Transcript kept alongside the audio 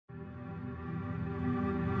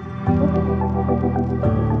Okay,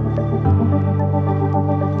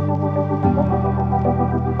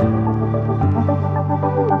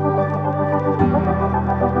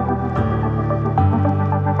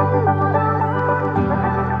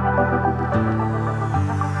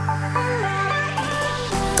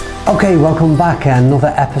 welcome back.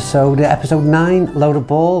 Another episode 9, load of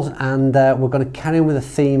balls, and we're going to carry on with the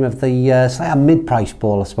theme of the slightly mid-price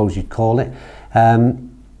ball, I suppose you'd call it,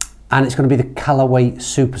 and it's going to be the Callaway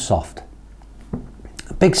Supersoft.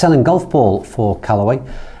 A big selling golf ball for Callaway,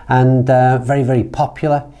 and very, very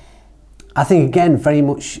popular. I think again very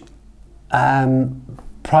much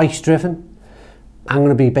price driven. I'm going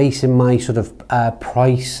to be basing my sort of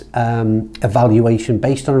price evaluation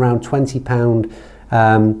based on around £20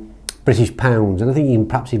 British pounds, and I think you can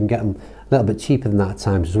perhaps even get them a little bit cheaper than that at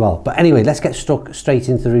times as well. But anyway, let's get stuck straight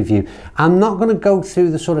into the review. I'm not going to go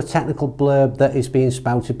through the sort of technical blurb that is being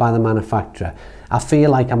spouted by the manufacturer. I feel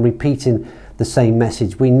like I'm repeating the same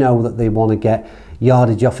message. We know that they want to get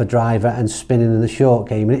yardage off a driver and spinning in the short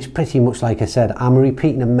game, and it's pretty much like I said, I'm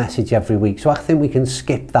repeating a message every week, so I think we can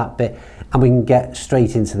skip that bit and we can get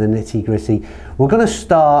straight into the nitty-gritty. We're going to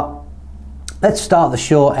start, let's start the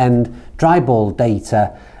short end dry ball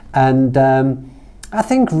data. And I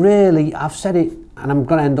think really, I've said it, and I'm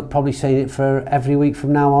going to end up probably saying it for every week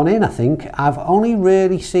from now on in, I think. I've only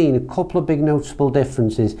really seen a couple of big noticeable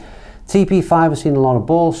differences. TP5 has seen a lot of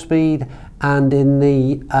ball speed, and in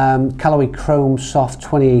the Callaway Chrome Soft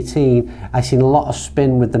 2018, I've seen a lot of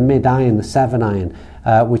spin with the mid-iron, the 7-iron,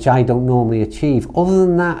 which I don't normally achieve. Other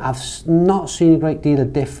than that, I've not seen a great deal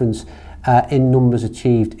of difference in numbers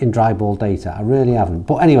achieved in dry ball data. I really haven't.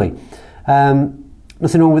 But anyway,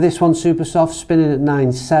 nothing wrong with this one. Supersoft spinning at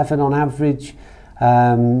 9.7 on average.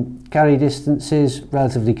 Carry distances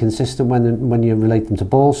relatively consistent when you relate them to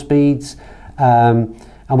ball speeds.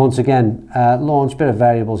 And once again, launch, bit of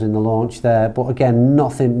variables in the launch there, but again,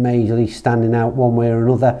 nothing majorly standing out one way or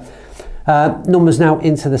another. Numbers now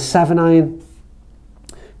into the 7-iron.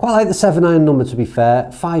 Quite like the 7-iron number, to be fair.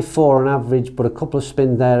 5.4 on average, but a couple of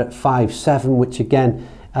spins there at 5.7, which again,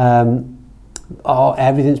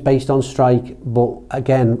 everything's based on strike, but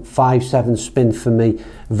again 5.7 spin for me,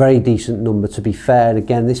 very decent number, to be fair. And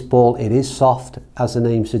again, this ball, it is soft, as the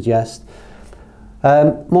name suggests.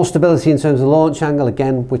 More stability in terms of launch angle,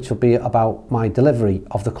 again, which will be about my delivery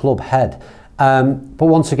of the club head. But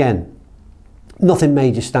once again, nothing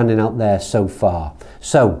major standing out there so far.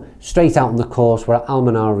 So straight out on the course, we're at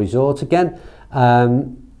Almenara Resort again.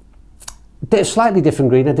 Did a slightly different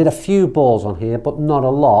green. I did a few balls on here, but not a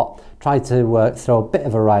lot. Tried to throw a bit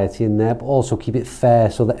of variety in there, but also keep it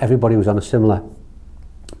fair so that everybody was on a similar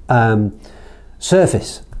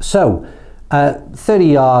surface. So 30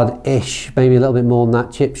 yard-ish, maybe a little bit more than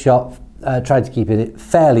that chip shot. Tried to keep it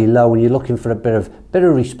fairly low, and you're looking for a bit of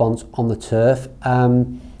response on the turf,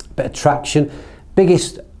 bit of traction.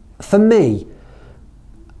 For me,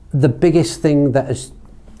 the biggest thing that has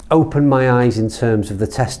opened my eyes in terms of the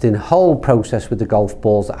testing whole process with the golf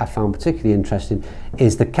balls that I found particularly interesting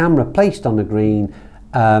is the camera placed on the green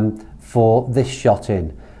for this shot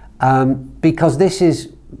in. Because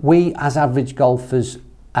we as average golfers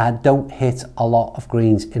don't hit a lot of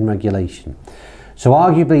greens in regulation. So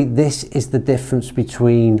arguably this is the difference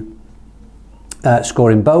between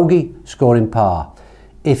scoring bogey, scoring par.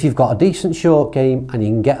 If you've got a decent short game and you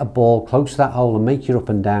can get a ball close to that hole and make your up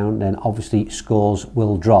and down, then obviously scores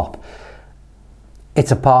will drop.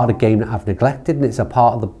 It's a part of the game that I've neglected, and it's a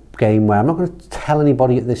part of the game where I'm not going to tell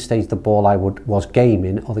anybody at this stage the ball I was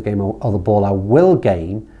gaming or the ball I will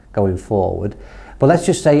game going forward. But let's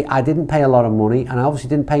just say I didn't pay a lot of money, and I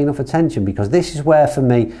obviously didn't pay enough attention, because this is where for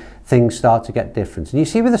me things start to get different. And you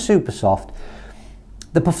see with the Supersoft,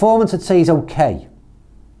 the performance I'd say is okay.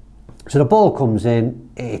 So the ball comes in,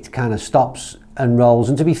 it kind of stops and rolls.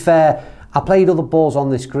 And to be fair, I played other balls on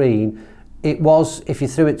this green. It was, if you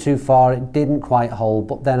threw it too far, it didn't quite hold.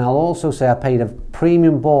 But then I'll also say I played a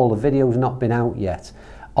premium ball, the video's not been out yet,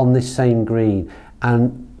 on this same green.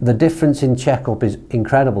 And the difference in checkup is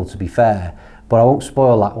incredible, to be fair. But I won't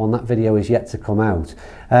spoil that one, that video is yet to come out.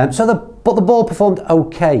 But the ball performed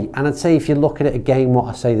okay. And I'd say if you look at it again,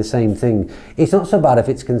 I say the same thing. It's not so bad if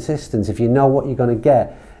it's consistent, if you know what you're going to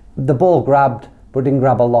get. The ball grabbed, but didn't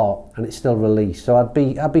grab a lot, and it's still released. So I'd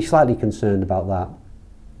be slightly concerned about that.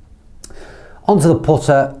 Onto the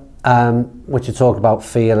putter, which I talk about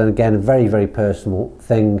feel, and again, a very, very personal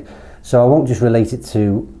thing. So I won't just relate it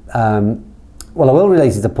to, well, I will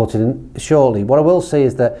relate it to putting shortly. What I will say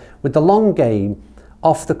is that with the long game,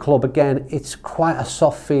 off the club, again, it's quite a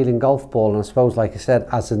soft feeling golf ball, and I suppose, like I said,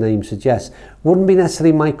 as the name suggests, wouldn't be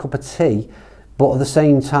necessarily my cup of tea. but at the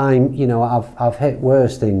same time, you know, I've hit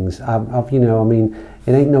worse things. I've you know, I mean,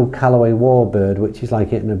 it ain't no Callaway Warbird, which is like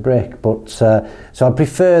hitting a brick, but so I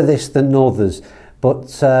prefer this than others. But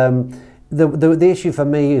the issue for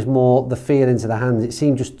me is more the feel into the hands. It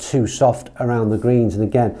seemed just too soft around the greens, and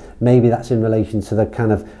again, maybe that's in relation to the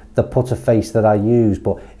kind of the putter face that I use,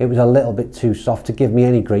 but it was a little bit too soft to give me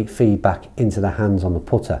any great feedback into the hands on the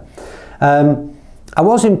putter. I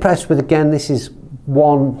was impressed with, again, this is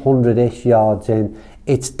 100-ish yards in,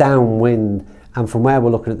 it's downwind, and from where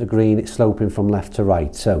we're looking at the green, it's sloping from left to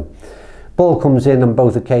right. So ball comes in on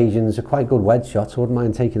both occasions, a quite good wedge shot, so I wouldn't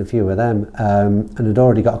mind taking a few of them, and I'd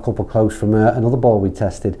already got a couple close from another ball we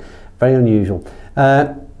tested, very unusual.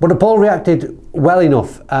 But the ball reacted well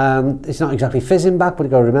enough. It's not exactly fizzing back, but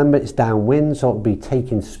you've got to remember it's downwind, so it'll be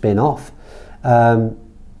taking spin off. And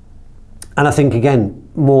I think, again,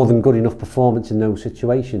 more than good enough performance in those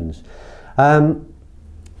situations.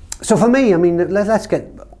 So for me, I mean, let's get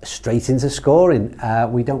straight into scoring.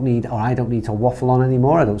 We don't need, or I don't need to waffle on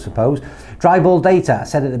anymore, I don't suppose. Dry ball data, I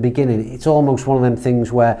said at the beginning, it's almost one of them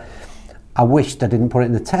things where I wished I didn't put it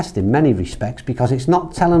in the test in many respects, because it's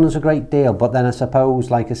not telling us a great deal. But then I suppose,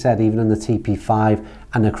 like I said, even in the TP5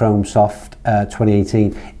 and the Supersoft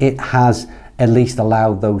 2018, it has at least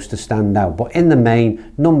allowed those to stand out. But in the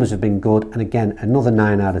main, numbers have been good, and again, another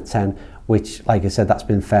 9 out of 10, which, like I said, that's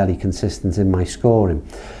been fairly consistent in my scoring.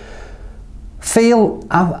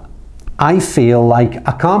 I feel like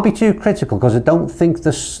I can't be too critical, because I don't think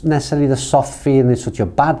necessarily the soft feeling is such a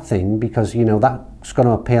bad thing, because, you know, that's going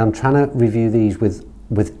to appear. I'm trying to review these with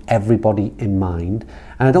everybody in mind,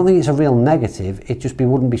 and I don't think it's a real negative. It just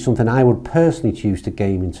wouldn't be something I would personally choose to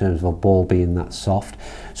game in terms of a ball being that soft.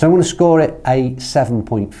 So I'm going to score it a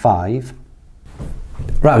 7.5.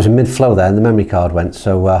 Right, I was in mid-flow there and the memory card went,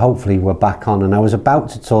 so hopefully we're back on. And I was about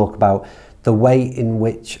to talk about the way in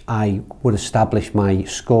which I would establish my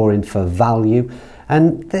scoring for value.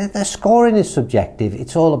 And the scoring is subjective.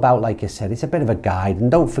 It's all about, like I said, it's a bit of a guide. And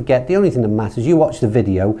don't forget, the only thing that matters, you watch the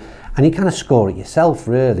video and you kind of score it yourself,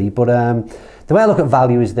 really. But the way I look at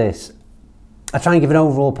value is this. I try and give an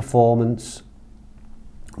overall performance.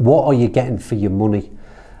 What are you getting for your money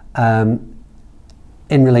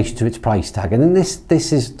in relation to its price tag? And then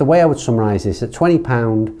this is the way I would summarise this. At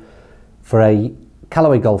 £20 for a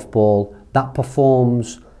Callaway golf ball, that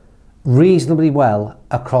performs reasonably well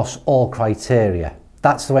across all criteria.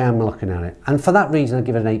 That's the way I'm looking at it. And for that reason, I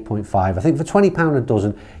give it an 8.5. I think for £20 a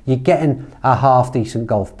dozen, you're getting a half decent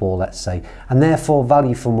golf ball, let's say. And therefore,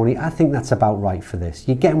 value for money, I think that's about right for this.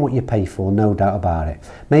 You're getting what you pay for, no doubt about it.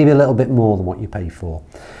 Maybe a little bit more than what you pay for.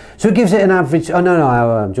 So it gives it an average, oh no,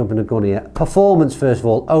 I'm jumping the gun here. Performance, first of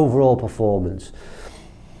all, overall performance.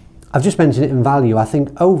 I've just mentioned it in value. I think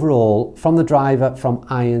overall, from the driver, from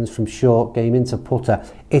irons, from short game into putter,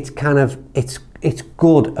 it's kind of, it's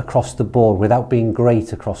good across the board without being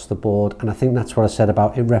great across the board. And I think that's what I said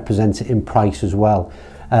about it represents it in price as well.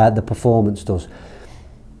 The performance does.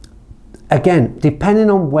 Again, depending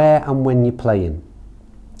on where and when you're playing.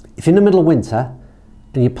 If you're in the middle of winter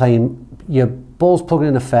and you're playing, your ball's plugging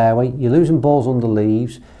in a fairway, you're losing balls under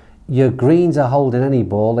leaves, your greens are holding any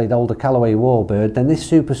ball, they'd hold a Callaway Warbird, then this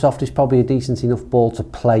Supersoft is probably a decent enough ball to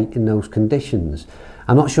play in those conditions.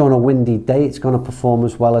 I'm not sure on a windy day it's going to perform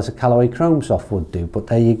as well as a Callaway Supersoft would do, but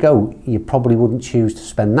there you go. You probably wouldn't choose to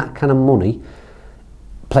spend that kind of money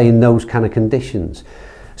playing those kind of conditions.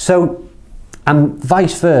 So, and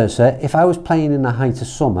vice versa, if I was playing in the height of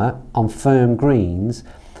summer on firm greens,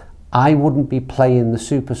 I wouldn't be playing the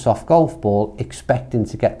Supersoft golf ball expecting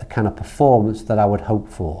to get the kind of performance that I would hope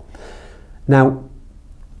for. Now,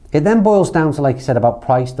 it then boils down to, like I said, about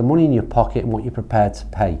price, the money in your pocket and what you're prepared to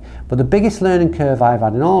pay. But the biggest learning curve I've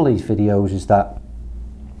had in all these videos is that,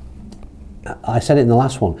 I said it in the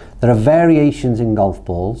last one, there are variations in golf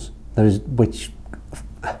balls, which,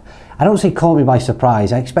 I don't say caught me by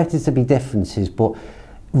surprise, I expected to be differences, but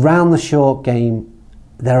round the short game,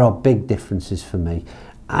 there are big differences for me.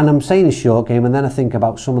 And I'm saying a short game, and then I think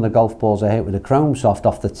about some of the golf balls I hit with the Supersoft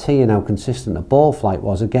off the tee and how consistent the ball flight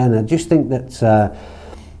was. Again, I just think that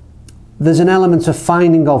there's an element of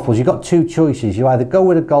finding golf balls. You've got two choices. You either go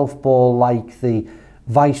with a golf ball like the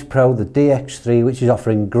Vice Pro, the DX3, which is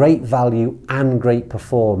offering great value and great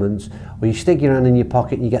performance, or you stick your hand in your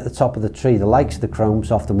pocket and you get the top of the tree, the likes of the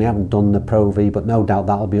Supersoft, and we haven't done the Pro V, but no doubt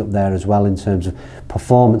that'll be up there as well in terms of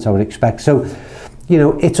performance, I would expect. So, you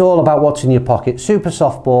know, it's all about what's in your pocket.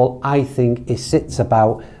 Supersoft ball, I think, sits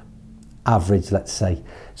about average, let's say.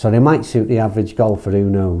 So they might suit the average golfer, who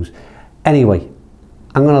knows. Anyway,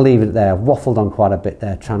 I'm going to leave it there. I've waffled on quite a bit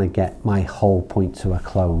there trying to get my whole point to a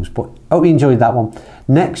close, but hope you enjoyed that one.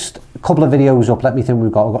 Next couple of videos up, let me think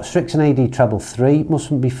we've got Strixon AD Treble 3,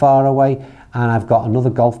 mustn't be far away, and I've got another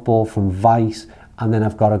golf ball from Vice, and then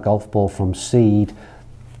I've got a golf ball from Seed.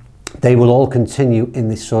 They will all continue in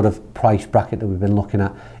this sort of price bracket that we've been looking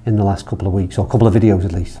at in the last couple of weeks, or a couple of videos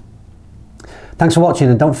at least. Thanks for watching,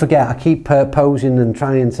 and don't forget, I keep posing and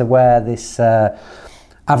trying to wear this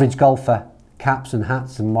average golfer caps and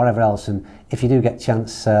hats and whatever else, and if you do get a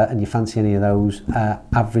chance and you fancy any of those,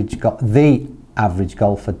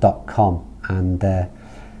 theaveragegolfer.com, and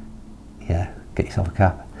yeah, get yourself a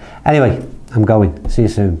cap. Anyway, I'm going. See you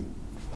soon.